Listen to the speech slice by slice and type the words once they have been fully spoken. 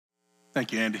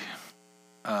Thank you, Andy.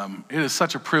 It is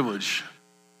such a privilege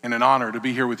and an honor to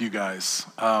be here with you guys.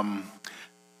 I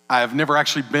have never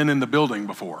actually been in the building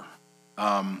before,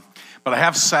 but I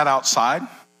have sat outside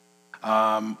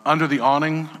under the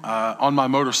awning on my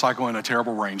motorcycle in a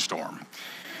terrible rainstorm.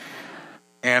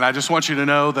 And I just want you to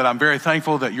know that I'm very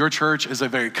thankful that your church is a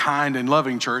very kind and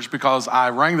loving church, because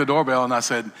I rang the doorbell and I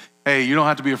said, hey, you don't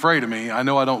have to be afraid of me. I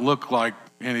know I don't look like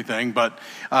anything, but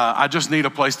I just need a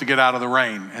place to get out of the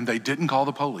rain. And they didn't call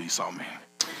the police on me.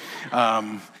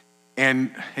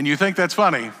 And you think that's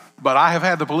funny, but I have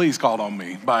had the police called on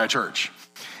me by a church.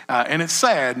 And it's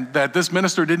sad that this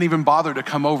minister didn't even bother to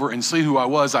come over and see who I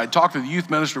was. I talked to the youth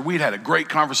minister. We'd had a great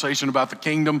conversation about the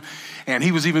kingdom, and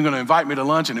he was even going to invite me to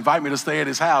lunch and invite me to stay at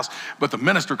his house. But the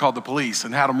minister called the police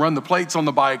and had them run the plates on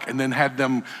the bike and then had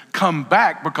them come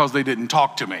back because they didn't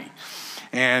talk to me.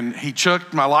 And he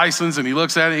checked my license and he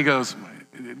looks at it and he goes,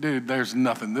 dude, there's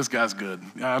nothing. This guy's good.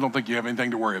 I don't think you have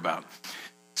anything to worry about.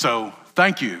 So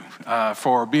thank you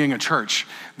for being a church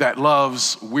that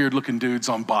loves weird-looking dudes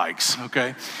on bikes,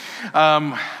 okay?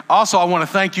 Also, I want to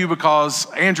thank you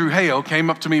because Andrew Hale came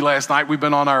up to me last night. We've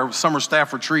been on our summer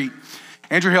staff retreat.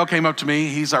 Andrew Hale came up to me.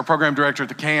 He's our program director at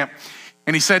the camp.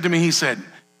 And he said to me, he said,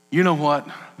 you know what?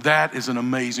 That is an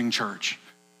amazing church.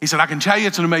 He said, I can tell you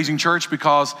it's an amazing church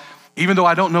because even though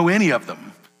I don't know any of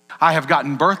them, I have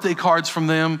gotten birthday cards from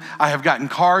them. I have gotten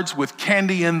cards with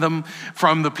candy in them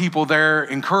from the people there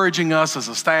encouraging us as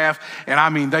a staff. And I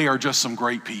mean, they are just some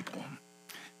great people.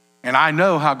 And I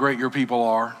know how great your people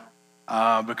are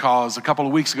because a couple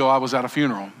of weeks ago I was at a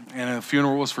funeral, and the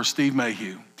funeral was for Steve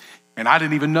Mayhew. And I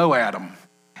didn't even know Adam.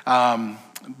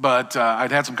 But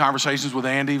I'd had some conversations with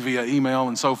Andy via email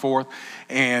and so forth.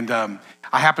 And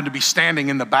I happened to be standing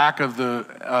in the back of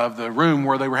the room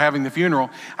where they were having the funeral.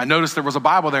 I noticed there was a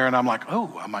Bible there, and I'm like,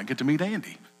 oh, I might get to meet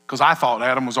Andy, because I thought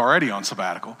Adam was already on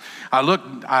sabbatical. I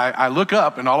look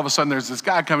up, and all of a sudden there's this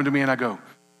guy coming to me, and I go,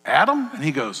 Adam? And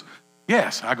he goes,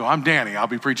 yes. I go, I'm Danny. I'll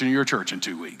be preaching at your church in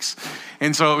 2 weeks.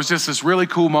 And so it was just this really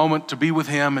cool moment to be with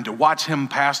him and to watch him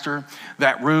pastor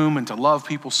that room and to love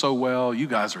people so well. You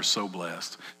guys are so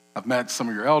blessed. I've met some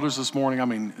of your elders this morning. I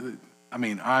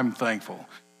mean, I'm thankful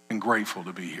and grateful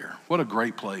to be here. What a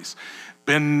great place.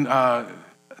 Been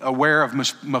aware of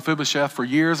Mephibosheth for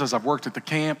years as I've worked at the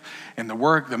camp, and the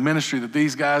work, the ministry that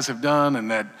these guys have done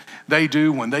and that they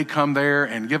do when they come there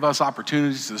and give us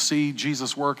opportunities to see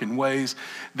Jesus work in ways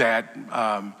that,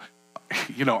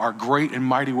 are great and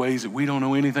mighty ways that we don't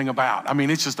know anything about. I mean,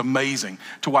 it's just amazing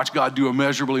to watch God do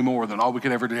immeasurably more than all we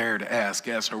could ever dare to ask,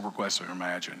 guess, or request, or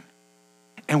imagine.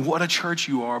 And what a church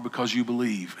you are because you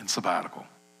believe in sabbatical.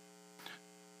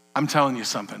 I'm telling you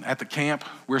something. At the camp,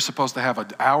 we're supposed to have an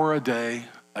hour a day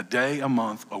a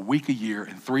month, a week a year,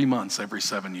 and 3 months every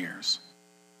 7 years.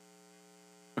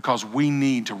 Because we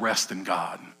need to rest in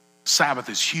God. Sabbath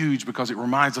is huge because it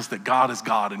reminds us that God is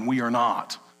God and we are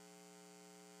not.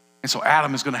 And so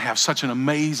Adam is going to have such an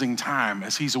amazing time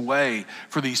as he's away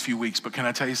for these few weeks. But can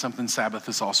I tell you something? Sabbath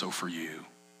is also for you.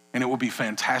 And it will be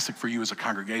fantastic for you as a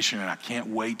congregation, and I can't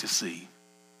wait to see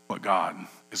what God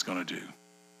is going to do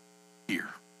here,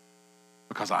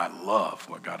 because I love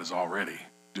what God is already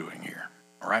doing here.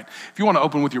 All right? If you want to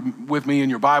open with me in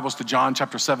your Bibles to John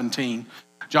chapter 17.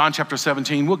 John chapter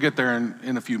 17, we'll get there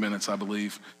in a few minutes, I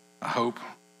believe. I hope.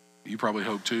 You probably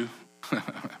hope too.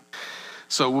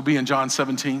 So we'll be in John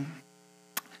 17.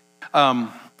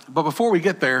 But before we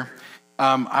get there,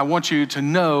 I want you to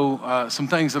know some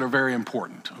things that are very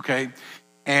important, okay?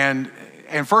 And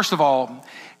first of all,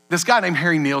 this guy named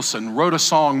Harry Nilsson wrote a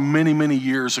song many, many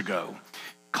years ago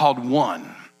called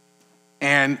One.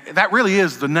 And that really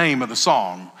is the name of the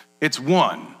song. It's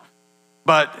One.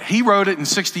 But he wrote it in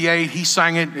 1968. He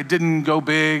sang it. It didn't go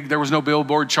big. There was no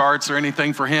Billboard charts or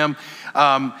anything for him.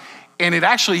 And it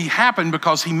actually happened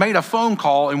because he made a phone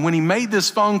call. And when he made this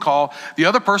phone call, the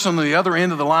other person on the other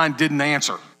end of the line didn't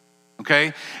answer.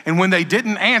 Okay? And when they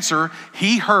didn't answer,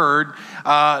 he heard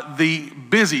the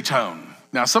busy tone.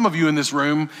 Now, some of you in this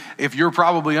room, if you're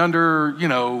probably under,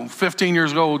 15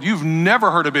 years old, you've never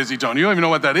heard a busy tone. You don't even know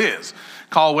what that is.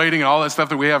 Call waiting and all that stuff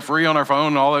that we have free on our phone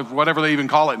and all that, whatever they even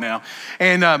call it now.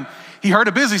 And he heard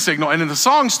a busy signal. And then the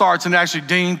song starts and actually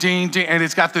ding, ding, ding. And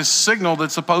it's got this signal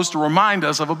that's supposed to remind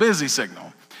us of a busy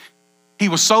signal. He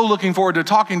was so looking forward to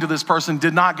talking to this person,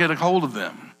 did not get a hold of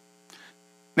them.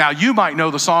 Now, you might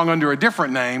know the song under a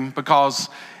different name because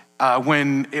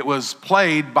when it was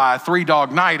played by Three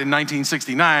Dog Night in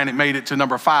 1969, it made it to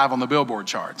number 5 on the Billboard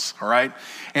charts, all right?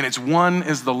 And it's One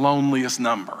is the Loneliest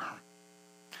Number.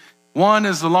 One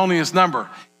is the loneliest number.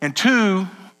 And 2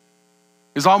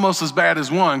 is almost as bad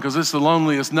as 1 because it's the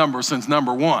loneliest number since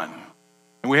number 1.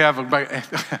 And we have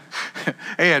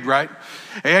Ed, right?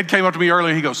 Ed came up to me earlier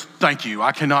and he goes, thank you.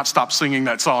 I cannot stop singing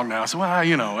that song now. I said,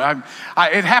 well,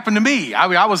 it happened to me.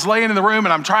 I was laying in the room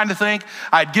and I'm trying to think.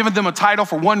 I had given them a title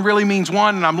for One Really Means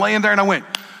One, and I'm laying there and I went,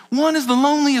 one is the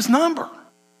loneliest number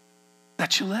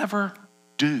that you'll ever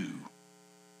do.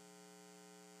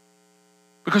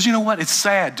 Because you know what? It's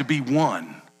sad to be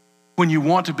one when you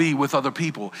want to be with other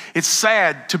people. It's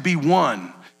sad to be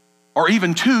one. Or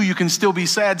even two, you can still be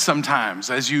sad sometimes,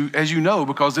 as you know,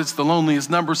 because it's the loneliest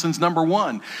number since number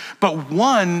one. But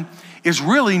one is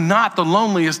really not the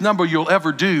loneliest number you'll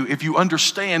ever do if you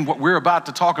understand what we're about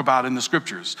to talk about in the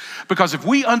scriptures. Because if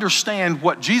we understand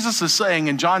what Jesus is saying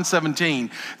in John 17,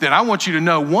 then I want you to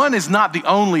know one is not the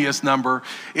loneliest number.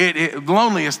 It is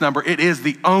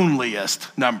the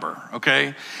onlyest number,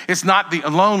 okay? It's not the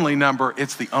lonely number,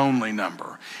 it's the only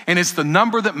number. And it's the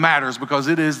number that matters because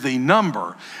it is the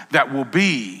number that will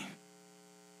be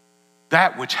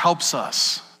that which helps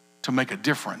us to make a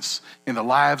difference in the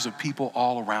lives of people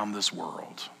all around this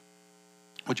world.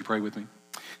 Would you pray with me?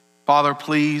 Father,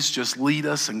 please just lead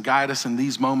us and guide us in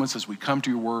these moments as we come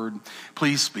to your word.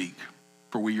 Please speak,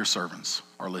 for we, your servants,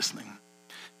 are listening.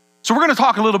 So we're going to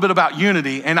talk a little bit about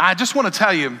unity, and I just want to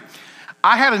tell you,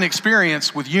 I had an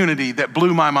experience with unity that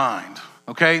blew my mind,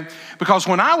 okay? Because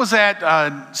when I was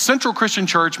at Central Christian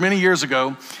Church many years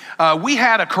ago, we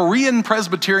had a Korean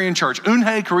Presbyterian church.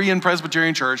 Eunhae Korean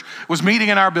Presbyterian Church was meeting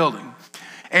in our building.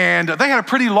 And they had a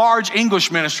pretty large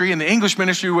English ministry, and the English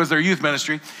ministry was their youth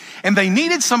ministry. And they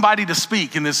needed somebody to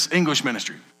speak in this English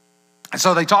ministry. And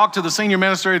so they talked to the senior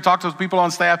minister, they talked to the people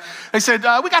on staff. They said,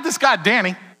 we got this guy,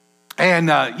 Danny. And,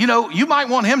 you might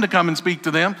want him to come and speak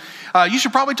to them. You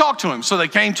should probably talk to him. So they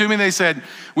came to me and they said,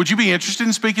 would you be interested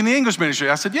in speaking the English ministry?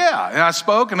 I said, yeah. And I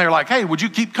spoke and they were like, hey, would you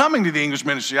keep coming to the English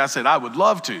ministry? I said, I would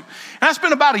love to. And I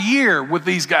spent about a year with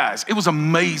these guys. It was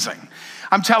amazing.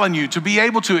 I'm telling you, to be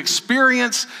able to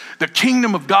experience the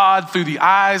kingdom of God through the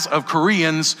eyes of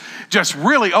Koreans just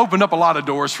really opened up a lot of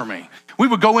doors for me. We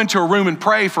would go into a room and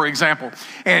pray, for example.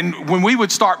 And when we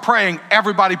would start praying,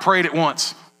 everybody prayed at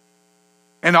once.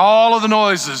 And all of the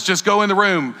noises just go in the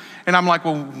room. And I'm like,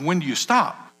 well, when do you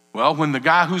stop? Well, when the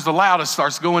guy who's the loudest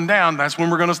starts going down, that's when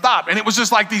we're going to stop. And it was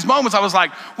just like these moments. I was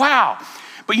like, wow.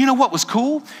 But you know what was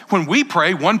cool? When we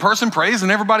pray, one person prays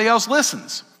and everybody else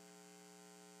listens.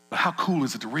 But how cool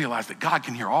is it to realize that God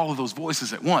can hear all of those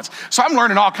voices at once? So I'm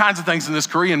learning all kinds of things in this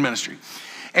Korean ministry.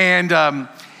 And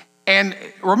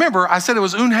remember, I said it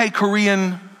was Eunhae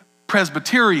Korean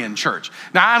Presbyterian Church.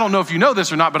 Now, I don't know if you know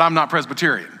this or not, but I'm not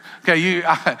Presbyterian. Okay,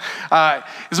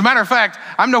 as a matter of fact,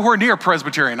 I'm nowhere near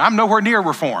Presbyterian. I'm nowhere near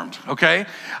Reformed, okay?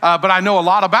 But I know a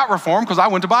lot about Reformed because I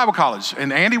went to Bible college,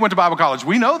 and Andy went to Bible college.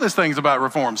 We know these things about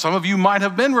Reformed. Some of you might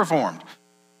have been Reformed.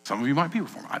 Some of you might be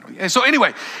Reformed. I don't know. So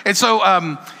anyway,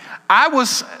 I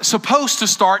was supposed to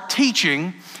start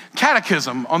teaching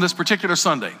catechism on this particular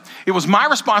Sunday. It was my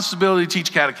responsibility to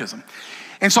teach catechism.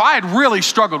 And so I had really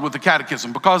struggled with the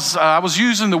catechism because I was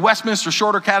using the Westminster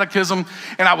Shorter Catechism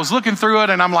and I was looking through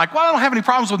it and I'm like, well, I don't have any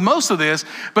problems with most of this.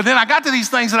 But then I got to these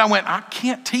things and I went, I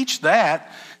can't teach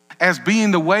that as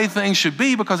being the way things should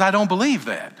be because I don't believe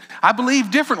that. I believe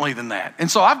differently than that. And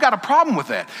so I've got a problem with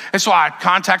that. And so I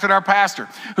contacted our pastor,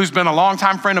 who's been a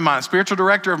longtime friend of mine, spiritual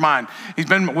director of mine.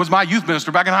 Was my youth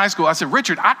minister back in high school. I said,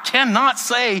 Richard, I cannot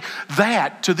say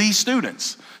that to these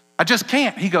students. I just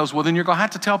can't. He goes, well, then you're going to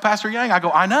have to tell Pastor Yang. I go,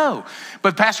 I know.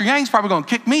 But Pastor Yang's probably going to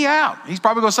kick me out. He's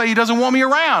probably going to say he doesn't want me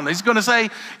around. He's going to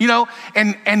say,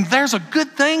 and there's a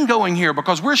good thing going here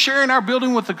because we're sharing our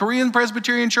building with the Korean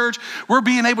Presbyterian Church. We're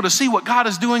being able to see what God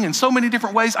is doing in so many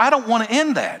different ways. I don't want to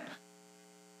end that.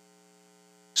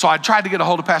 So I tried to get a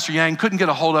hold of Pastor Yang, couldn't get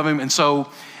a hold of him. And so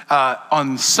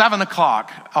on 7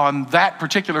 o'clock on that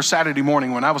particular Saturday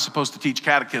morning when I was supposed to teach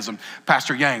catechism,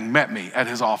 Pastor Yang met me at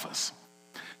his office.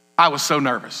 I was so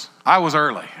nervous. I was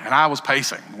early and I was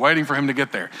pacing, waiting for him to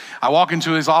get there. I walk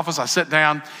into his office, I sit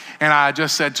down, and I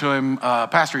just said to him,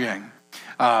 Pastor Yang,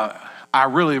 I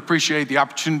really appreciate the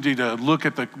opportunity to look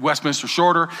at the Westminster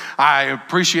Shorter. I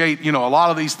appreciate, a lot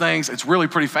of these things. It's really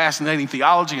pretty fascinating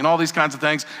theology and all these kinds of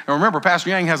things. And remember, Pastor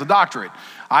Yang has a doctorate.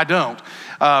 I don't.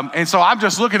 And so I'm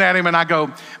just looking at him and I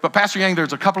go, but Pastor Yang,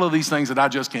 there's a couple of these things that I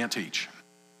just can't teach.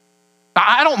 Now,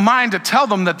 I don't mind to tell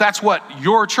them that that's what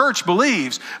your church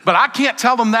believes, but I can't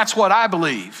tell them that's what I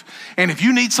believe. And if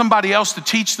you need somebody else to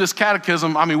teach this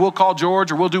catechism, we'll call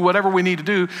George or we'll do whatever we need to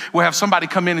do. We'll have somebody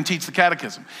come in and teach the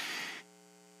catechism.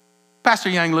 Pastor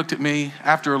Yang looked at me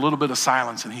after a little bit of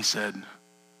silence and he said,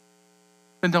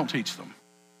 then don't teach them.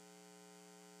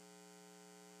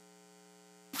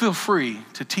 Feel free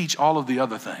to teach all of the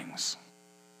other things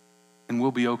and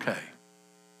we'll be okay.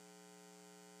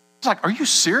 I was like, are you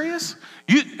serious?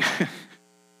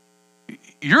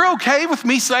 you're okay with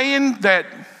me saying that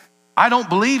I don't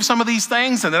believe some of these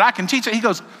things and that I can teach it? He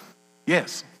goes,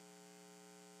 yes.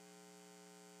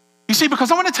 You see,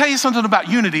 because I want to tell you something about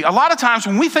unity. A lot of times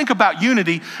when we think about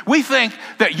unity, we think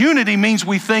that unity means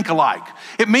we think alike.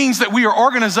 It means that we are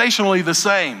organizationally the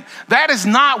same. That is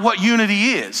not what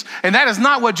unity is. And that is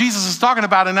not what Jesus is talking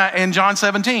about in John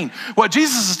 17. What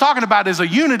Jesus is talking about is a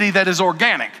unity that is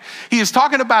organic. He is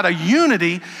talking about a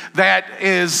unity that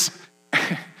is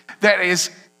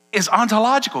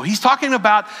ontological. He's talking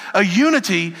about a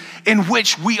unity in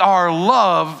which we are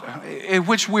loved, in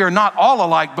which we are not all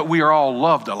alike, but we are all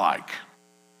loved alike.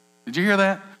 Did you hear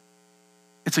that?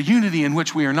 It's a unity in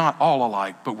which we are not all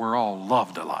alike, but we're all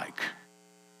loved alike.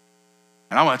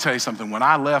 And I want to tell you something. When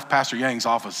I left Pastor Yang's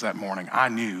office that morning, I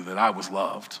knew that I was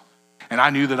loved. And I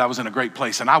knew that I was in a great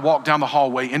place. And I walked down the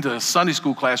hallway into a Sunday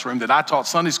school classroom that I taught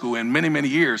Sunday school in many, many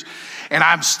years. And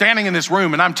I'm standing in this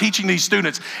room and I'm teaching these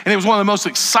students. And it was one of the most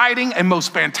exciting and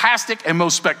most fantastic and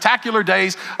most spectacular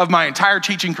days of my entire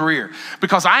teaching career.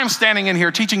 Because I am standing in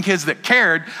here teaching kids that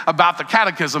cared about the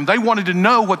catechism. They wanted to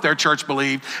know what their church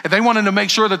believed. And they wanted to make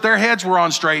sure that their heads were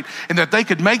on straight and that they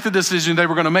could make the decision they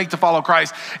were going to make to follow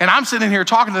Christ. And I'm sitting here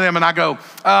talking to them and I go,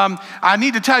 I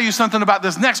need to tell you something about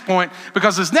this next point,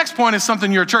 because this next point is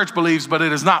something your church believes, but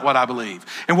it is not what I believe.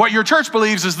 And what your church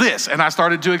believes is this. And I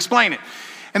started to explain it.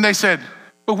 And they said,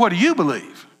 but what do you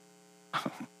believe?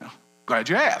 Glad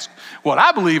you asked. What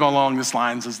I believe along this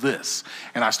lines is this.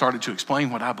 And I started to explain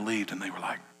what I believed, and they were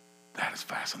like, that is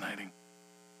fascinating.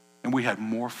 And we had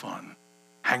more fun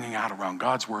hanging out around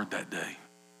God's word that day.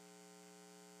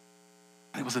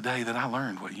 It was a day that I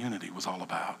learned what unity was all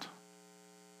about.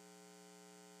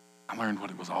 I learned what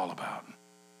it was all about.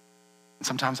 And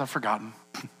sometimes I've forgotten,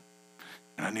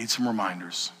 and I need some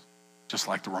reminders, just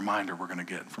like the reminder we're going to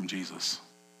get from Jesus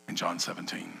in John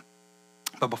 17.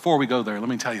 But before we go there, let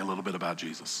me tell you a little bit about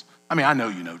Jesus. I mean, I know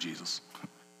you know Jesus.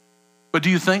 But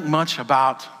do you think much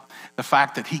about the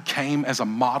fact that he came as a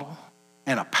model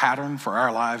and a pattern for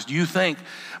our lives? Do you think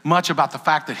much about the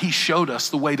fact that he showed us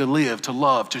the way to live, to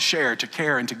love, to share, to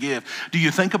care, and to give? Do you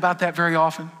think about that very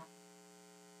often?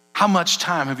 How much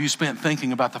time have you spent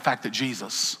thinking about the fact that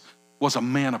Jesus was a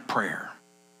man of prayer?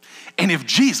 And if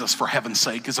Jesus, for heaven's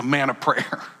sake, is a man of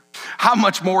prayer, how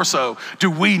much more so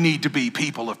do we need to be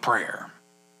people of prayer?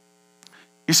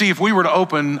 You see, if we were to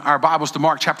open our Bibles to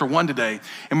Mark chapter 1 today,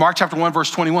 in Mark chapter 1, verse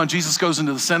 21, Jesus goes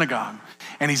into the synagogue,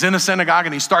 and he's in the synagogue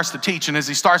and he starts to teach. And as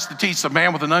he starts to teach, a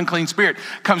man with an unclean spirit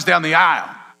comes down the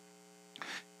aisle.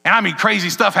 And I mean,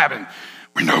 crazy stuff happened.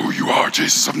 We know who you are,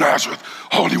 Jesus of Nazareth,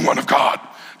 Holy One of God.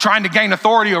 Trying to gain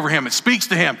authority over him. It speaks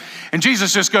to him. And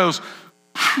Jesus just goes,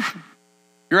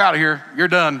 you're out of here. You're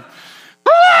done.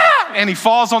 And he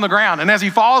falls on the ground. And as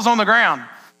he falls on the ground,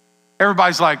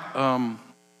 everybody's like,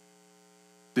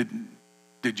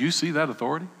 did you see that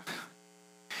authority?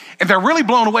 And they're really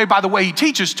blown away by the way he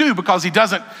teaches too, because he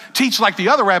doesn't teach like the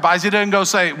other rabbis. He doesn't go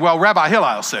say, well, Rabbi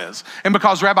Hillel says, and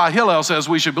because Rabbi Hillel says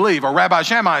we should believe, or Rabbi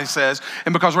Shammai says,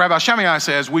 and because Rabbi Shammai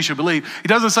says we should believe. He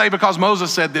doesn't say because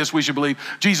Moses said this, we should believe.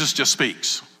 Jesus just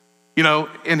speaks. You know,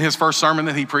 in his first sermon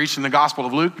that he preached in the Gospel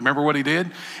of Luke, remember what he did?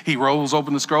 He rolls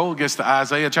open the scroll, gets to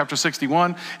Isaiah chapter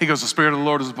 61. He goes, the Spirit of the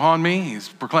Lord is upon me. He's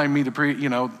proclaimed me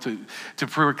to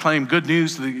proclaim good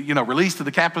news, to the, release to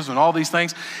the captives and all these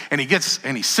things. And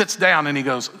he sits down and he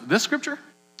goes, this scripture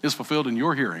is fulfilled in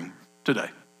your hearing today.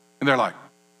 And they're like,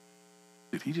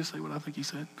 did he just say what I think he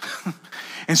said?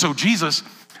 And so Jesus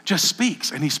just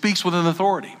speaks, and he speaks with an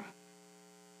authority.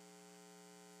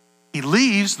 He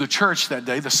leaves the church that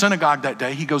day, the synagogue that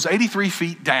day. He goes 83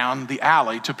 feet down the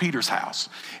alley to Peter's house.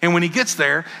 And when he gets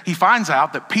there, he finds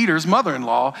out that Peter's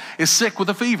mother-in-law is sick with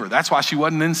a fever. That's why she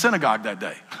wasn't in synagogue that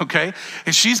day, okay?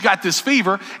 And she's got this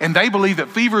fever, and they believe that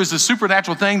fever is a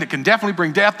supernatural thing that can definitely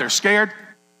bring death. They're scared.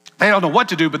 They don't know what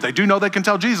to do, but they do know they can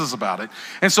tell Jesus about it.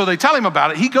 And so they tell him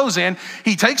about it. He goes in,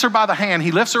 he takes her by the hand,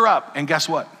 he lifts her up, and guess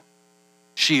what?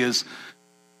 She is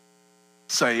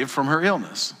saved from her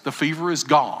illness. The fever is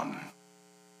gone,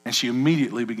 and she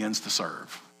immediately begins to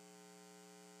serve.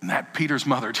 And that Peter's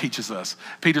mother-in-law teaches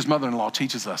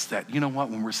us that, you know what,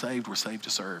 when we're saved to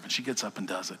serve. And she gets up and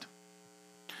does it.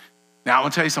 Now, I'm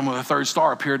going to tell you something. When the third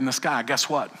star appeared in the sky, guess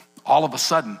what? All of a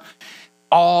sudden,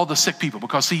 all the sick people,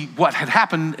 because see, what had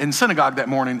happened in synagogue that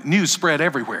morning, news spread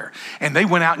everywhere. And they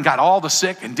went out and got all the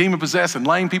sick and demon-possessed and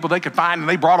lame people they could find, and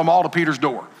they brought them all to Peter's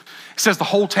door. It says the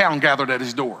whole town gathered at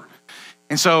his door.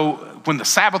 And so when the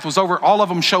Sabbath was over, all of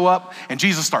them show up, and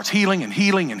Jesus starts healing and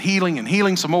healing and healing and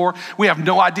healing some more. We have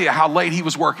no idea how late he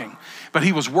was working, but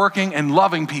he was working and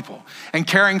loving people and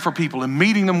caring for people and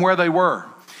meeting them where they were.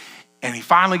 And he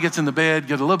finally gets in the bed,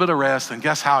 gets a little bit of rest, and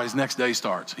guess how his next day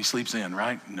starts? He sleeps in,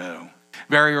 right? No.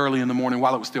 Very early in the morning,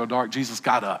 while it was still dark, Jesus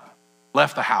got up,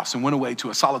 left the house, and went away to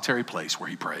a solitary place where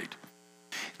he prayed.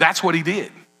 That's what he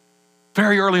did.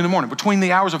 Very early in the morning, between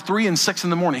the hours of 3 and 6 in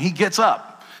the morning, he gets up,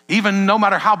 even no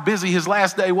matter how busy his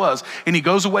last day was, and he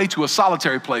goes away to a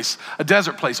solitary place, a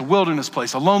desert place, a wilderness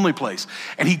place, a lonely place.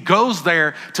 And he goes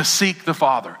there to seek the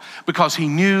Father because he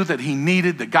knew that he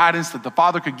needed the guidance that the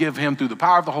Father could give him through the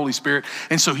power of the Holy Spirit.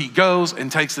 And so he goes and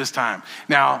takes this time.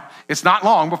 Now, it's not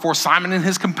long before Simon and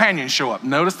his companions show up.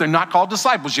 Notice they're not called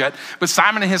disciples yet, but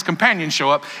Simon and his companions show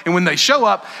up. And when they show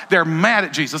up, they're mad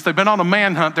at Jesus. They've been on a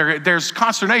manhunt. There's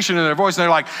consternation in their voice. And they're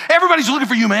like, everybody's looking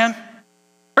for you, man.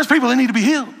 There's people that need to be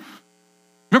healed.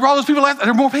 Remember all those people left? There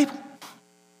are more people.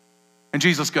 And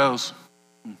Jesus goes,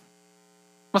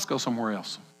 let's go somewhere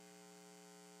else.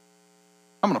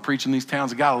 I'm going to preach in these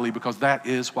towns of Galilee because that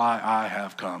is why I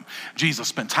have come. Jesus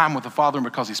spent time with the Father, and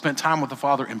because he spent time with the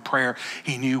Father in prayer,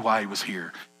 he knew why he was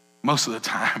here. Most of the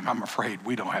time, I'm afraid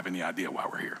we don't have any idea why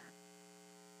we're here.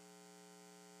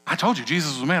 I told you,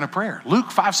 Jesus was a man of prayer. Luke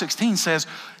 5:16 says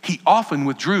he often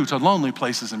withdrew to lonely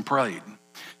places and prayed.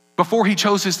 Before he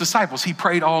chose his disciples, he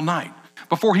prayed all night.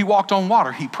 Before he walked on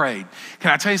water, he prayed.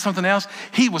 Can I tell you something else?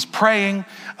 He was praying,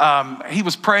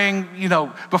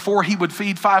 before he would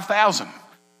feed 5,000.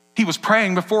 He was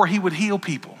praying before he would heal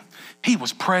people. He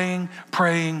was praying.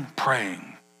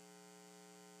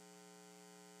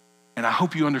 And I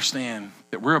hope you understand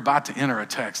that we're about to enter a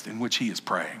text in which he is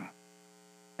praying.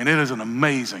 And it is an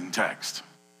amazing text.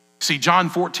 See, John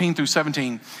 14 through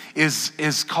 17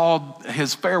 is called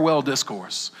his farewell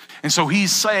discourse. And so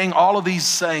he's saying all of these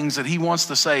sayings that he wants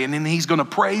to say, and then he's going to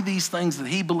pray these things that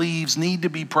he believes need to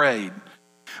be prayed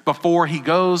before he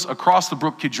goes across the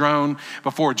brook Kidron,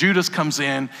 before Judas comes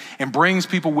in and brings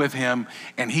people with him,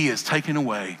 and he is taken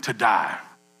away to die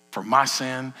for my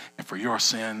sin and for your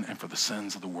sin and for the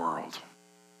sins of the world.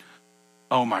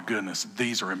 Oh my goodness,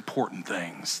 these are important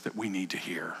things that we need to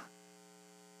hear.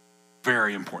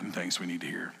 Very important things we need to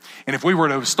hear. And if we were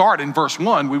to start in verse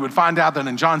 1, we would find out that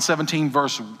in John 17,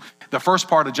 the first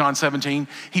part of John 17,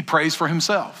 he prays for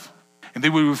himself. And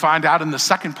then we would find out in the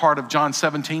second part of John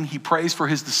 17, he prays for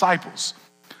his disciples.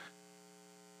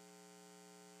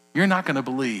 You're not going to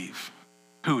believe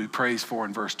who he prays for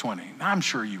in verse 20. I'm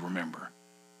sure you remember.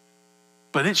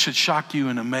 But it should shock you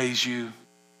and amaze you,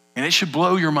 and it should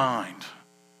blow your mind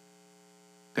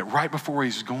that right before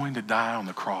he's going to die on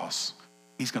the cross,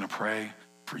 he's going to pray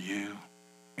for you,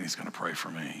 and he's going to pray for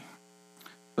me.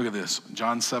 Look at this,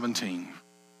 John 17,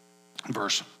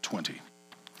 verse 20.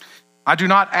 I do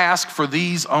not ask for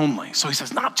these only. So he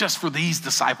says, not just for these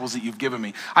disciples that you've given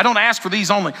me. I don't ask for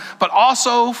these only, but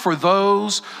also for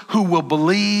those who will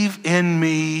believe in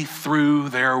me through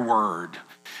their word.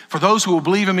 For those who will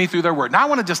believe in me through their word. Now I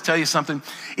want to just tell you something.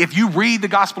 If you read the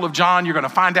Gospel of John, you're going to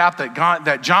find out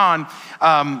that John,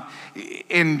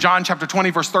 in John chapter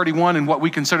 20, verse 31, and what we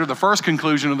consider the first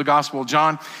conclusion of the Gospel of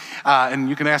John, and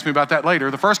you can ask me about that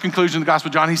later. The first conclusion of the Gospel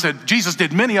of John, he said, Jesus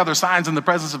did many other signs in the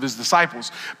presence of his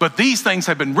disciples, but these things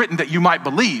have been written that you might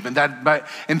believe, and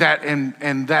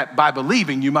that by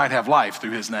believing you might have life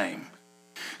through his name.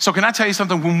 So can I tell you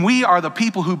something? When we are the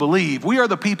people who believe, we are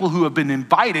the people who have been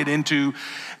invited into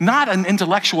not an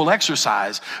intellectual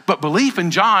exercise, but belief in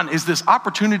John is this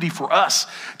opportunity for us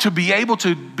to be able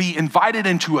to be invited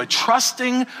into a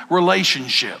trusting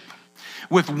relationship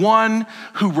with one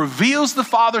who reveals the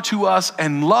Father to us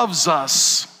and loves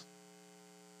us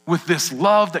with this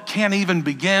love that can't even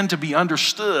begin to be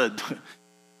understood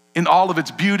in all of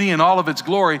its beauty and all of its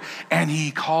glory, and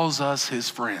he calls us his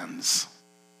friends.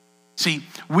 See,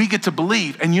 we get to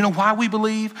believe. And you know why we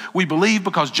believe? We believe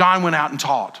because John went out and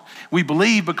taught. We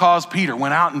believe because Peter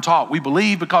went out and taught. We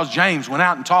believe because James went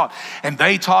out and taught. And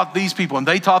they taught these people, and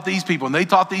they taught these people, and they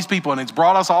taught these people, and it's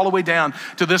brought us all the way down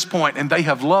to this point, and they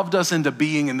have loved us into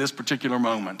being in this particular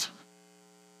moment.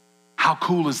 How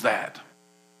cool is that?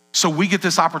 So we get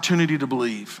this opportunity to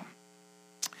believe.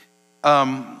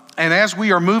 And as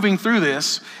we are moving through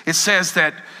this, it says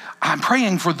that I'm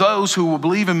praying for those who will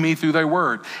believe in me through their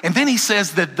word. And then he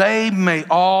says that they may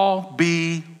all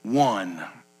be one.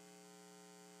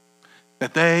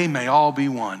 That they may all be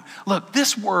one. Look,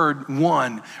 this word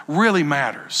one really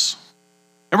matters.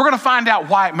 And we're going to find out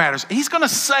why it matters. He's going to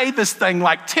say this thing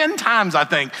like 10 times, I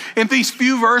think, in these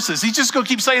few verses. He's just going to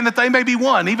keep saying that they may be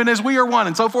one, even as we are one,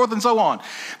 and so forth and so on.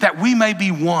 That we may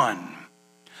be one.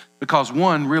 Because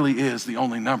one really is the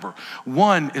only number.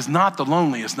 One is not the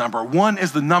loneliest number. One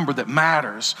is the number that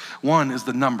matters. One is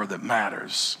the number that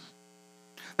matters.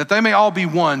 that they may all be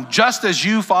one, just as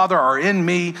you, Father, are in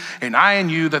me and I in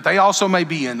you, that they also may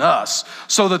be in us,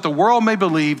 so that the world may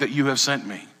believe that you have sent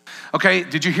me. Okay,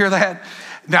 did you hear that?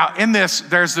 Now, in this,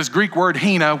 there's this Greek word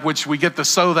hina, which we get the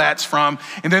so that's from,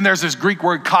 and then there's this Greek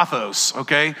word kathos,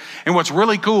 okay? And what's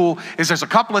really cool is there's a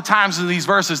couple of times in these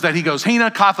verses that he goes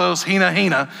hina, kathos, hina,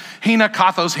 hina, hina,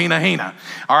 kathos, hina, hina,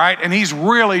 all right? And he's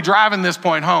really driving this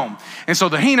point home. And so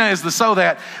the hina is the so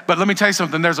that, but let me tell you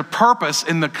something, there's a purpose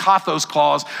in the kathos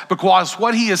clause, because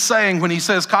what he is saying when he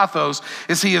says kathos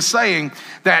is he is saying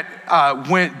that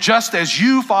when just as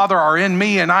you, Father, are in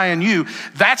me and I in you,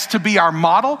 that's to be our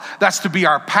model, that's to be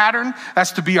our pattern,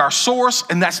 that's to be our source,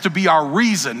 and that's to be our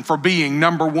reason for being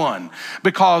number one.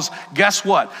 Because guess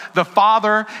what? The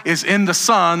Father is in the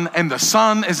Son and the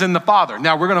Son is in the Father.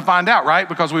 Now we're going to find out, right?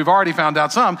 Because we've already found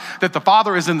out some, that the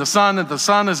Father is in the Son and the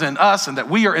Son is in us and that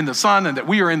we are in the Son and that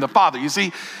we are in the Father. You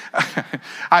see,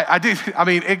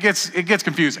 it gets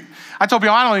confusing. I told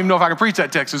people I don't even know if I can preach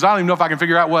that text because I don't even know if I can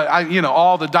figure out what,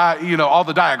 all the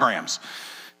diagrams.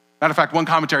 Matter of fact, one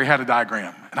commentary had a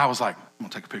diagram and I was like, I'm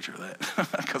gonna take a picture of that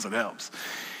because it helps.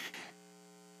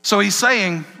 So he's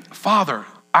saying, Father,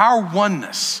 our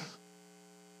oneness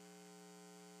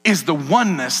is the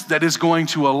oneness that is going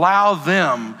to allow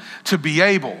them to be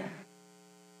able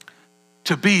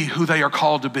to be who they are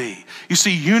called to be. You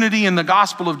see, unity in the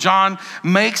Gospel of John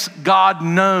makes God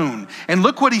known. And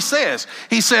look what he says.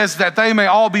 He says that they may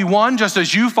all be one, just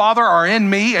as you, Father, are in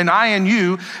me and I in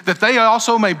you, that they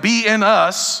also may be in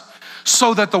us,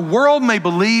 so that the world may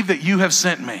believe that you have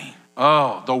sent me.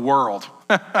 Oh, the world.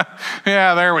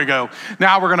 Yeah, there we go.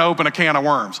 Now we're going to open a can of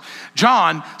worms.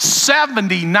 John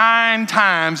 79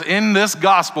 times in this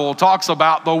gospel talks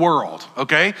about the world,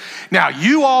 okay? Now,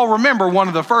 you all remember one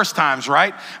of the first times,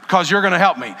 right? Because you're going to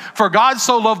help me. For God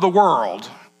so loved the world,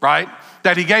 right,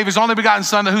 that he gave his only begotten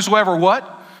Son, that whosoever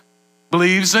what?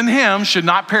 Believes in him should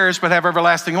not perish but have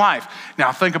everlasting life.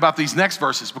 Now think about these next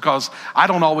verses, because I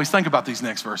don't always think about these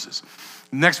next verses.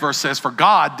 The next verse says, for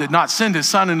God did not send his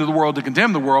Son into the world to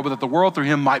condemn the world, but that the world through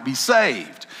him might be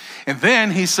saved. And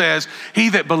then he says, he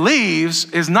that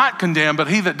believes is not condemned, but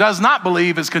he that does not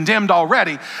believe is condemned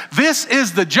already. This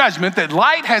is the judgment, that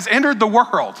light has entered the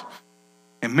world,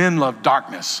 and men love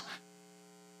darkness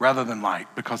rather than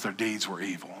light, because their deeds were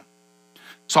evil.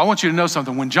 So I want you to know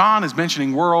something. When John is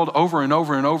mentioning world over and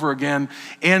over and over again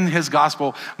in his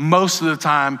gospel, most of the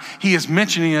time he is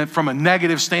mentioning it from a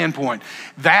negative standpoint.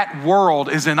 That world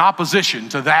is in opposition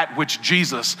to that which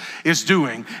Jesus is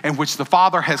doing and which the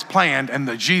Father has planned and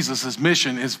that Jesus'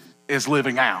 mission is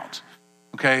living out,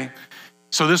 okay?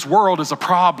 So this world is a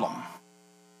problem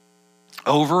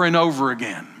over and over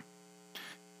again.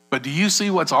 But do you see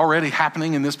what's already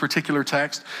happening in this particular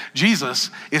text?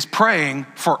 Jesus is praying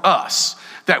for us,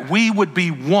 that we would be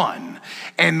one,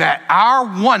 and that our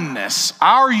oneness,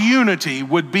 our unity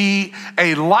would be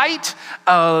a light,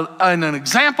 and an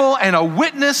example, and a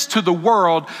witness to the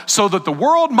world, so that the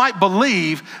world might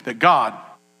believe that God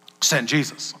sent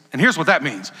Jesus. And here's what that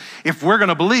means. If we're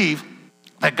gonna believe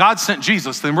that God sent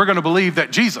Jesus, then we're gonna believe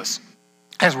that Jesus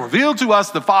has revealed to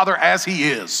us the Father as he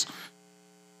is.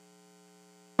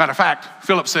 Matter of fact,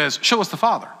 Philip says, show us the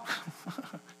Father.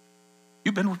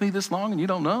 You've been with me this long and you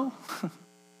don't know?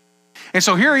 And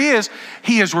so here he is.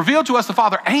 He has revealed to us the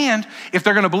Father. And if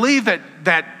they're going to believe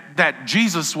that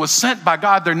Jesus was sent by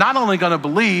God, they're not only going to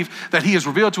believe that he has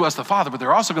revealed to us the Father, but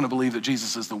they're also going to believe that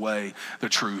Jesus is the way, the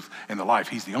truth, and the life.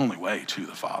 He's the only way to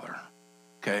the Father.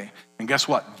 Okay? And guess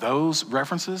what? Those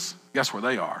references, guess where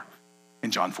they are?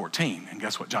 In John 14. And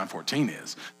guess what John 14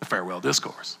 is? The farewell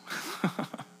discourse.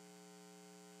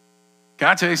 Can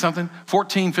I tell you something?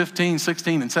 14, 15,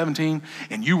 16, and 17,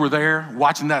 and you were there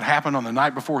watching that happen on the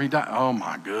night before he died. Oh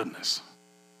my goodness.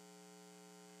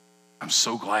 I'm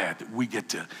so glad that we get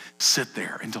to sit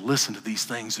there and to listen to these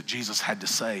things that Jesus had to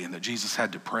say and that Jesus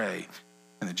had to pray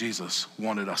and that Jesus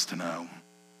wanted us to know.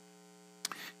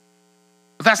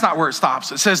 But that's not where it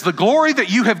stops. It says, the glory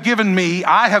that you have given me,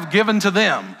 I have given to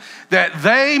them, that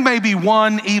they may be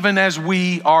one even as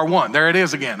we are one. There it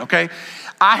is again, okay?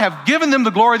 I have given them the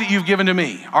glory that you've given to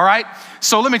me, all right?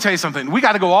 So let me tell you something. We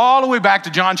got to go all the way back to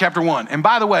John chapter 1. And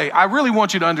by the way, I really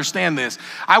want you to understand this.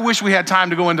 I wish we had time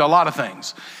to go into a lot of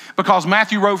things, because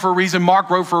Matthew wrote for a reason,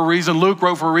 Mark wrote for a reason, Luke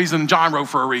wrote for a reason, and John wrote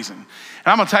for a reason. And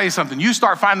I'm going to tell you something. You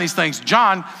start finding these things.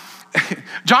 John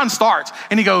starts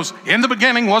and he goes, in the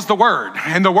beginning was the Word,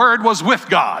 and the Word was with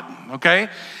God, okay?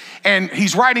 And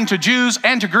he's writing to Jews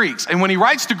and to Greeks. And when he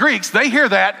writes to Greeks, they hear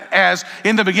that as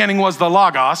in the beginning was the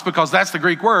Logos, because that's the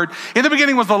Greek word. In the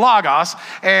beginning was the Logos,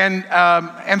 and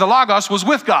the Logos was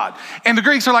with God. And the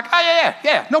Greeks are like, oh,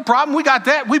 yeah, no problem. We got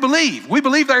that. We believe. We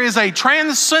believe there is a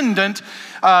transcendent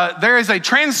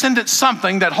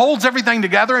something that holds everything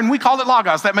together, and we call it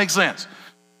Logos. That makes sense.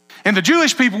 And the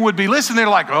Jewish people would be listening. They're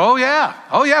like, oh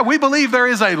yeah, we believe there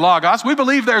is a Logos. We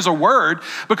believe there's a word,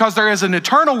 because there is an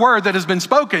eternal word that has been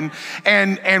spoken,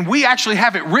 and we actually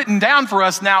have it written down for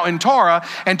us now in Torah.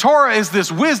 And Torah is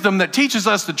this wisdom that teaches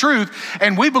us the truth,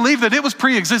 and we believe that it was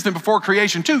pre-existent before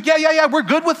creation too. Yeah, we're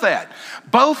good with that.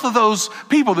 Both of those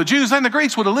people, the Jews and the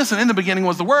Greeks, would have listened. In the beginning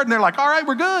was the word, and they're like, all right,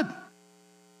 we're good.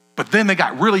 But then they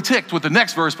got really ticked with the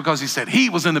next verse, because he said he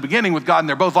was in the beginning with God, and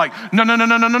they're both like, no,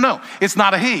 it's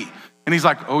not a he. And he's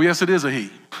like, oh yes, it is a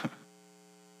he.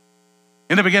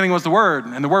 In the beginning was the Word,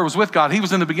 and the Word was with God. He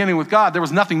was in the beginning with God. There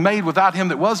was nothing made without him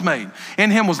that was made. In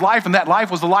him was life, and that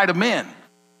life was the light of men.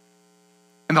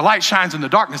 And the light shines in the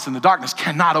darkness, and the darkness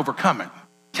cannot overcome it,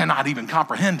 cannot even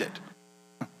comprehend it.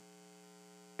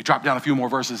 He dropped down a few more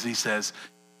verses. He says,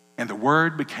 and the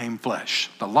Word became flesh.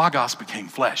 The Logos became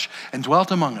flesh and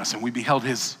dwelt among us, and we beheld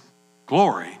his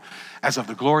glory as of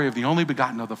the glory of the only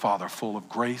begotten of the Father, full of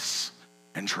grace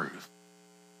and truth.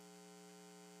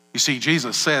 You see,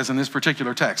 Jesus says in this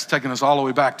particular text, taking us all the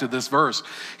way back to this verse,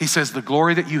 he says, the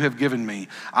glory that you have given me,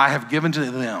 I have given to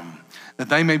them, that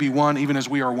they may be one even as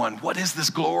we are one. What is this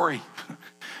glory?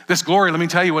 This glory, let me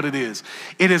tell you what it is.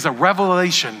 It is a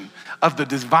revelation of the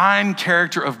divine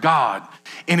character of God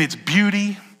in its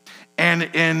beauty and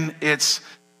in its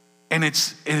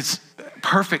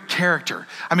perfect character.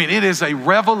 I mean, it is a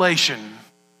revelation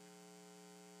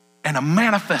and a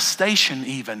manifestation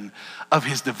even of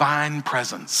his divine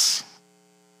presence.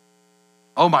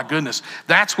 Oh my goodness,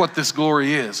 that's what this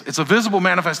glory is. It's a visible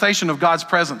manifestation of God's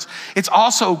presence. It's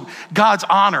also God's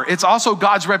honor. It's also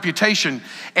God's reputation,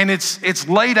 and it's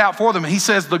laid out for them. He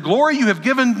says, the glory you have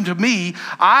given to me,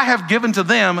 I have given to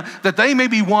them, that they may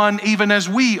be one even as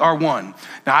we are one.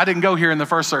 Now, I didn't go here in the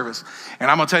first service,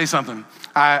 and I'm gonna tell you something.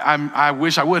 I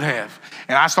wish I would have.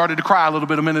 And I started to cry a little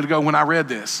bit a minute ago when I read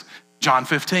this. John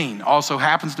 15 also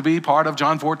happens to be part of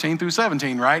John 14 through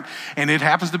 17, right? And it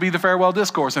happens to be the farewell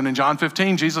discourse. And in John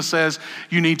 15, Jesus says,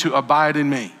 you need to abide in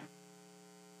me.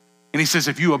 And he says,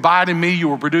 if you abide in me, you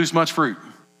will produce much fruit,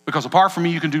 because apart from me,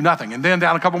 you can do nothing. And then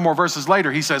down a couple more verses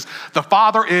later, he says, the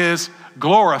Father is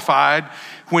glorified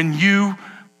when you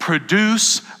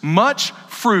produce much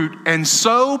fruit and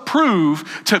so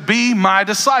prove to be my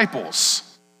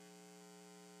disciples.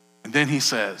 And then he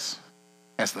says,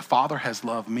 as the Father has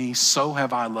loved me, so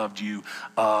have I loved you.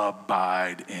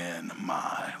 Abide in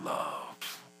my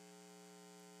love.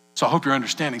 So I hope you're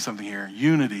understanding something here.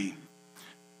 Unity,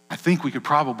 I think we could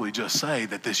probably just say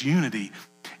that this unity,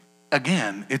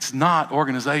 again, it's not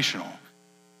organizational.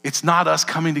 It's not us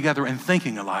coming together and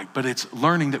thinking alike, but it's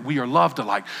learning that we are loved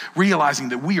alike, realizing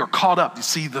that we are caught up. You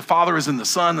see, the Father is in the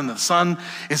Son, and the Son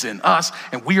is in us,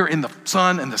 and we are in the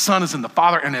Son, and the Son is in the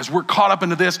Father. And as we're caught up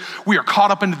into this, we are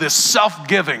caught up into this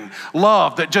self-giving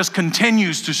love that just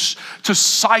continues to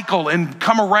cycle and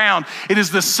come around. It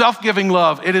is this self-giving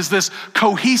love. It is this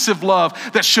cohesive love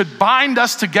that should bind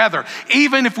us together,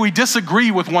 even if we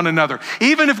disagree with one another,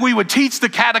 even if we would teach the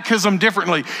catechism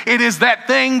differently. It is that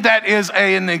thing that is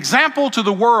an example to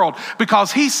the world,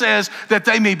 because he says that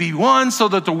they may be one, so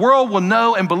that the world will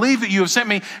know and believe that you have sent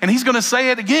me. And he's going to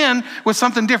say it again with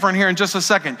something different here in just a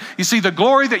second. You see, the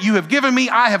glory that you have given me,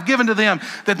 I have given to them,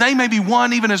 that they may be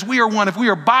one even as we are one. If we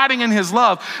are abiding in his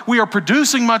love, we are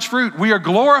producing much fruit. We are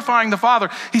glorifying the Father.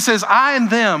 He says, I in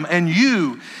them and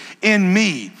you in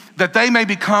me, that they may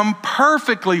become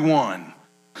perfectly one.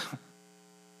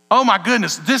 Oh my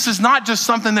goodness, this is not just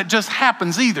something that just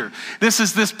happens either. This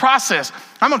is this process.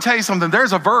 I'm gonna tell you something.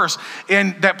 There's a verse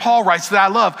that Paul writes that I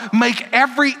love. Make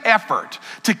every effort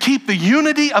to keep the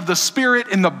unity of the Spirit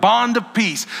in the bond of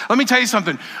peace. Let me tell you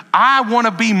something. I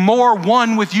wanna be more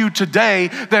one with you today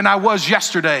than I was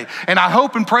yesterday. And I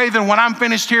hope and pray that when I'm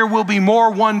finished here, we'll be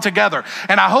more one together.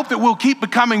 And I hope that we'll keep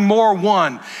becoming more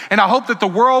one. And I hope that the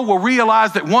world will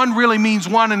realize that one really means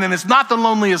one, and then it's not the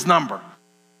loneliest number.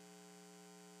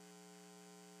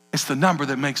 It's the number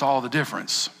that makes all the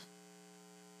difference.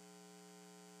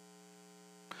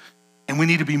 And we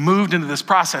need to be moved into this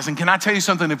process. And can I tell you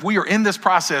something? If we are in this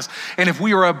process and if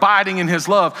we are abiding in his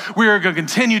love, we are going to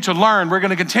continue to learn. We're going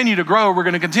to continue to grow. We're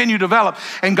going to continue to develop.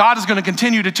 And God is going to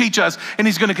continue to teach us. And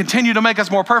he's going to continue to make us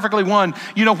more perfectly one.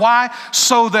 You know why?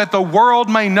 So that the world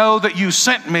may know that you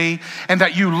sent me and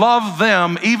that you love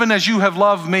them even as you have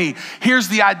loved me. Here's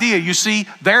the idea. You see,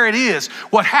 there it is.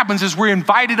 What happens is we're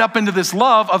invited up into this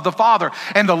love of the Father.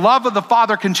 And the love of the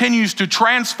Father continues to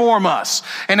transform us.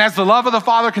 And as the love of the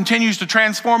Father continues to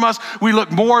transform us, we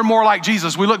look more and more like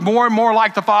Jesus. We look more and more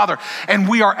like the Father. And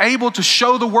we are able to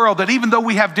show the world that even though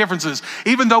we have differences,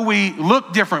 even though we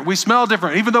look different, we smell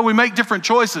different, even though we make different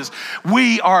choices,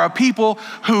 we are a people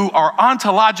who are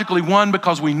ontologically one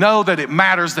because we know that it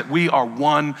matters that we are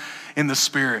one in the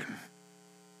Spirit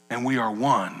and we are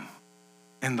one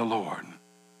in the Lord.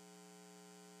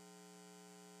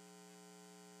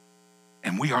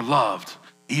 And we are loved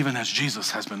even as Jesus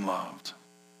has been loved.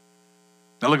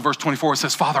 Now look at verse 24. It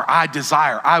says, Father,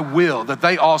 I will that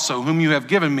they also, whom you have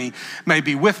given me, may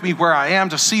be with me where I am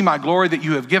to see my glory that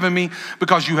you have given me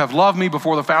because you have loved me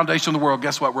before the foundation of the world.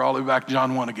 Guess what? We're all the way back to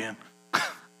John 1 again.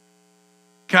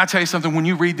 Can I tell you something? When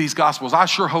you read these Gospels, I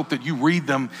sure hope that you read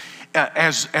them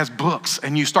as books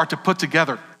and you start to put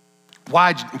together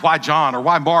why John or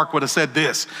why Mark would have said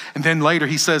this. And then later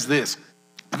he says this.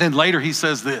 And then later he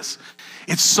says this.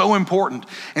 It's so important.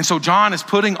 And so John is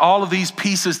putting all of these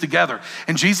pieces together.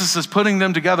 And Jesus is putting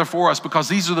them together for us because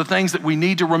these are the things that we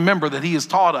need to remember that he has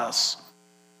taught us.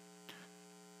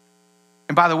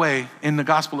 And by the way, in the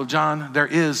Gospel of John, there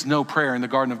is no prayer in the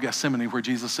Garden of Gethsemane where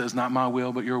Jesus says, not my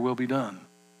will, but your will be done.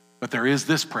 But there is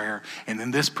this prayer. And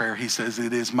in this prayer, he says,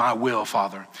 it is my will,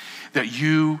 Father, that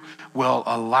you will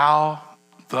allow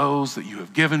those that you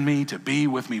have given me to be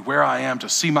with me where I am, to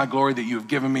see my glory that you have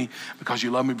given me because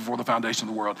you loved me before the foundation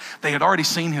of the world. They had already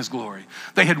seen his glory.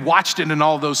 They had watched it in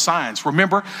all those signs.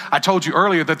 Remember, I told you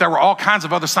earlier that there were all kinds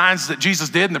of other signs that Jesus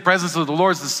did in the presence of the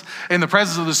Lord, in the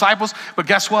presence of the disciples. But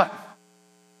guess what?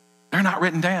 They're not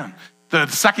written down. The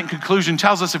second conclusion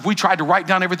tells us if we tried to write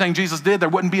down everything Jesus did, there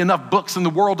wouldn't be enough books in the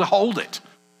world to hold it.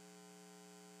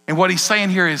 And what he's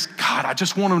saying here is, God, I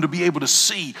just want them to be able to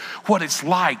see what it's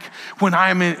like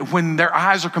when their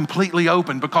eyes are completely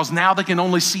open, because now they can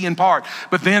only see in part,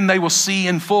 but then they will see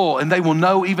in full, and they will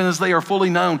know even as they are fully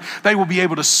known. They will be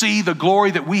able to see the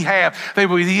glory that we have. They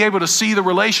will be able to see the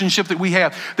relationship that we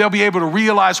have. They'll be able to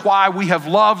realize why we have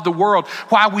loved the world,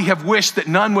 why we have wished that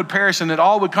none would perish and that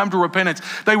all would come to repentance.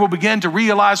 They will begin to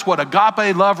realize what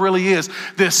agape love really is,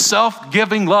 this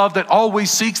self-giving love that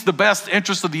always seeks the best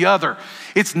interest of the other.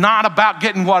 It's not about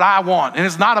getting what I want, and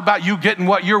it's not about you getting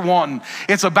what you're wanting.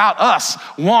 It's about us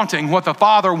wanting what the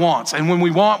Father wants. And when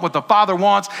we want what the Father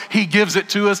wants, he gives it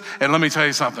to us. And let me tell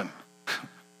you something.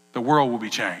 The world will be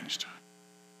changed.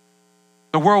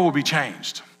 The world will be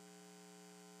changed.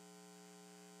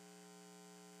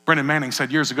 Brennan Manning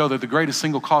said years ago that the greatest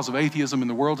single cause of atheism in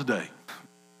the world today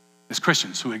is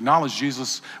Christians who acknowledge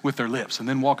Jesus with their lips and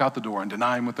then walk out the door and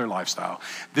deny him with their lifestyle.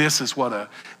 This is what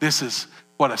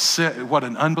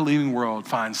an unbelieving world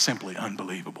finds simply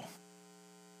unbelievable.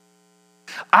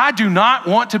 I do not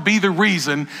want to be the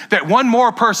reason that one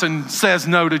more person says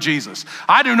no to Jesus.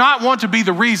 I do not want to be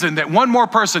the reason that one more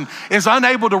person is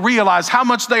unable to realize how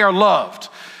much they are loved,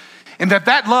 and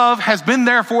that love has been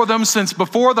there for them since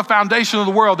before the foundation of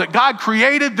the world, that God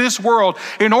created this world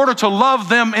in order to love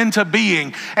them into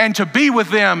being and to be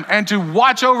with them and to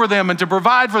watch over them and to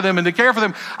provide for them and to care for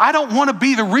them. I don't want to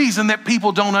be the reason that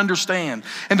people don't understand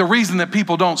and the reason that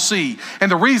people don't see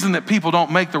and the reason that people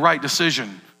don't make the right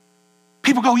decision.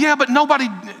 People go, yeah, but nobody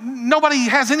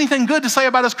has anything good to say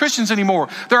about us Christians anymore.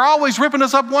 They're always ripping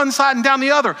us up one side and down the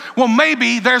other. Well,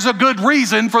 maybe there's a good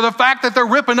reason for the fact that they're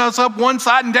ripping us up one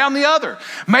side and down the other.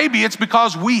 Maybe it's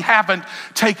because we haven't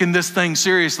taken this thing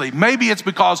seriously. Maybe it's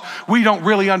because we don't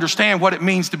really understand what it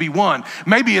means to be one.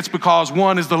 Maybe it's because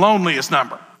one is the loneliest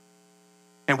number.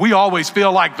 And we always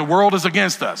feel like the world is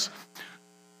against us.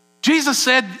 Jesus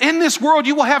said, in this world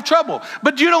you will have trouble,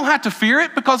 but you don't have to fear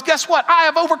it because guess what? I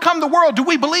have overcome the world. Do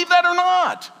we believe that or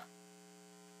not?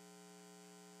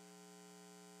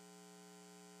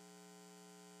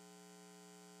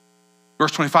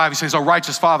 Verse 25, he says, "O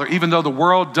righteous Father, even though the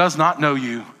world does not know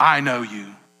you, I know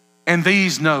you, and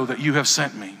these know that you have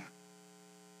sent me."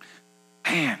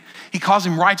 Man, he calls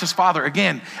him righteous Father.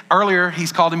 Again, earlier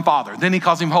he's called him Father. Then he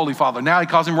calls him Holy Father. Now he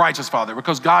calls him righteous Father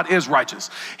because God is righteous.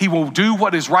 He will do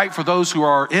what is right for those who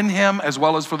are in him as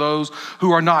well as for those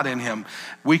who are not in him.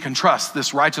 We can trust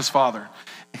this righteous Father.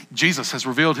 Jesus has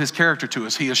revealed his character to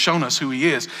us. He has shown us who he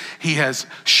is. He has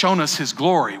shown us his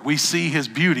glory. We see his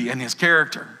beauty and his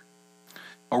character.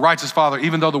 O righteous Father,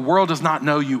 even though the world does not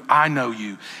know you, I know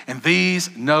you, and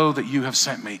these know that you have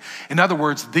sent me. In other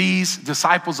words, these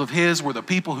disciples of his were the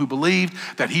people who believed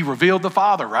that he revealed the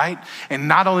Father, right? And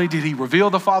not only did he reveal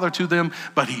the Father to them,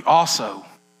 but he also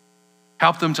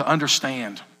helped them to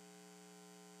understand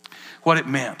what it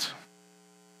meant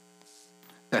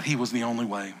that he was the only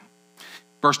way.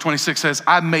 Verse 26 says,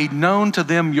 I made known to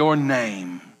them your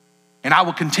name, and I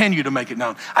will continue to make it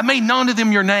known. I made known to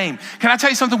them your name. Can I tell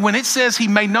you something? When it says he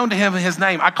made known to him his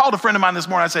name, I called a friend of mine this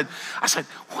morning. I said,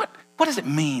 what does it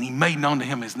mean he made known to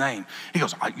him his name? He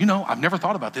goes, I've never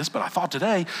thought about this, but I thought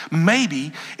today,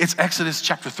 maybe it's Exodus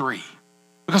chapter 3.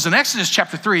 Because in Exodus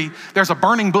chapter 3, there's a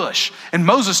burning bush, and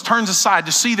Moses turns aside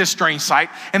to see this strange sight,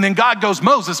 and then God goes,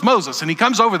 Moses, Moses, and he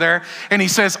comes over there, and he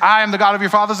says, I am the God of your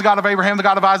fathers, the God of Abraham, the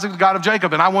God of Isaac, the God of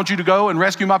Jacob, and I want you to go and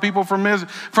rescue my people from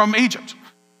Egypt.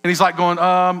 And he's like going,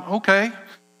 okay,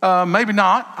 maybe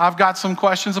not. I've got some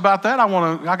questions about that. I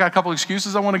got a couple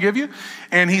excuses I want to give you.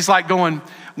 And he's like going,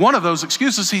 one of those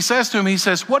excuses, he says to him, he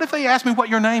says, what if they ask me what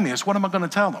your name is? What am I going to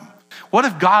tell them? What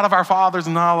if God of our fathers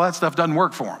and all that stuff doesn't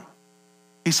work for him?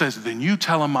 He says, then you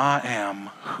tell him I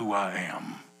am who I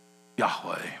am,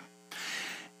 Yahweh.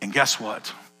 And guess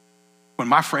what? When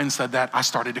my friend said that, I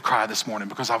started to cry this morning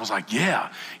because I was like,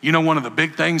 yeah. You know, one of the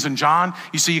big things in John,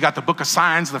 you see, you got the book of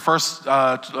signs, the first,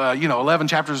 11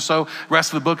 chapters or so. The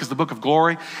rest of the book is the book of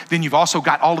glory. Then you've also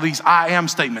got all of these I am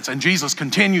statements. And Jesus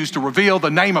continues to reveal the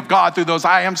name of God through those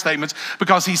I am statements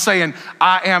because he's saying,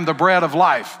 I am the bread of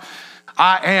life.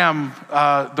 I am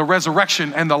the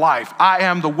resurrection and the life. I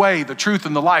am the way, the truth,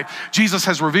 and the life. Jesus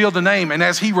has revealed the name. And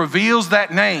as he reveals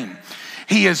that name,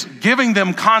 he is giving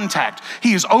them contact.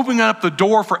 He is opening up the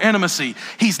door for intimacy.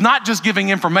 He's not just giving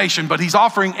information, but he's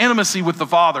offering intimacy with the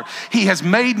Father. He has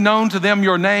made known to them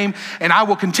your name, and I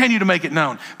will continue to make it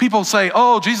known. People say,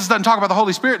 oh, Jesus doesn't talk about the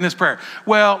Holy Spirit in this prayer.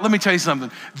 Well, let me tell you something.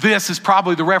 This is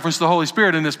probably the reference to the Holy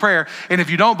Spirit in this prayer. And if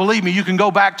you don't believe me, you can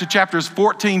go back to chapters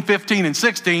 14, 15, and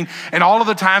 16, and all of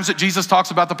the times that Jesus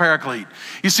talks about the Paraclete.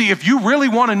 You see, if you really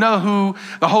want to know who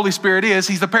the Holy Spirit is,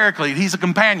 he's the Paraclete. He's a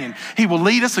companion. He will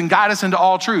lead us and guide us into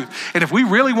all truth. And if we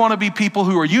really want to be people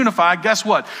who are unified, guess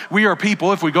what? We are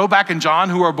people, if we go back in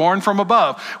John, who are born from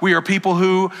above. We are people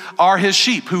who are his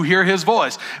sheep, who hear his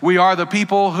voice. We are the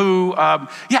people who,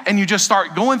 and you just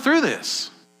start going through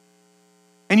this.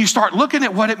 And you start looking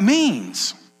at what it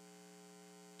means.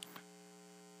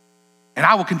 And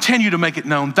I will continue to make it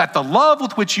known that the love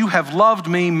with which you have loved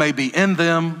me may be in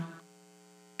them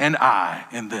and I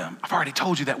in them. I've already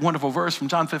told you that wonderful verse from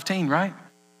John 15, right?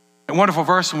 A wonderful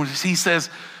verse when he says,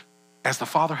 as the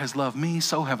Father has loved me,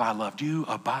 so have I loved you.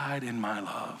 Abide in my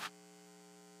love.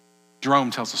 Jerome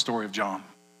tells the story of John.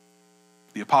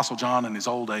 The Apostle John in his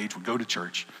old age would go to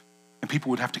church and people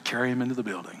would have to carry him into the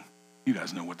building. You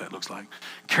guys know what that looks like.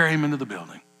 Carry him into the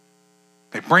building.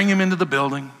 They bring him into the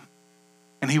building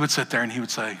and he would sit there and he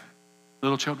would say,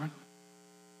 little children,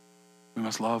 we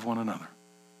must love one another.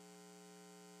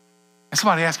 And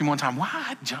somebody asked him one time,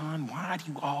 why, John, why do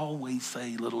you always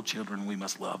say, little children, we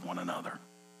must love one another?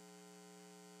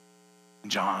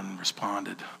 And John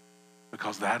responded,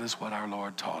 because that is what our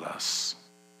Lord taught us.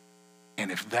 And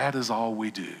if that is all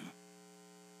we do,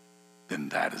 then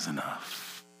that is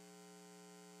enough.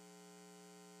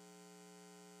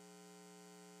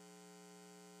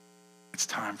 It's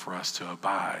time for us to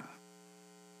abide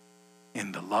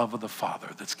in the love of the Father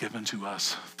that's given to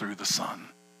us through the Son.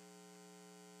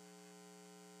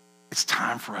 It's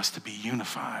time for us to be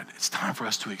unified. It's time for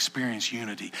us to experience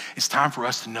unity. It's time for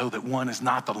us to know that one is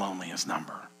not the loneliest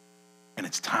number. And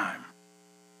it's time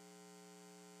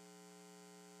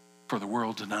for the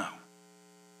world to know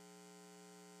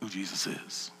who Jesus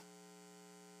is.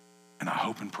 And I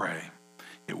hope and pray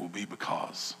it will be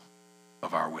because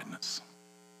of our witness.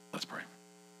 Let's pray.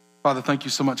 Father, thank you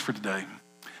so much for today.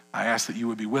 I ask that you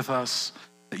would be with us,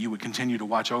 that you would continue to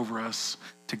watch over us,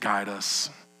 to guide us.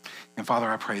 And Father,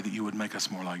 I pray that you would make us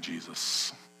more like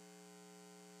Jesus.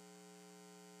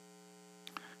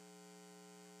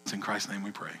 It's in Christ's name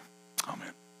we pray.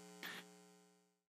 Amen.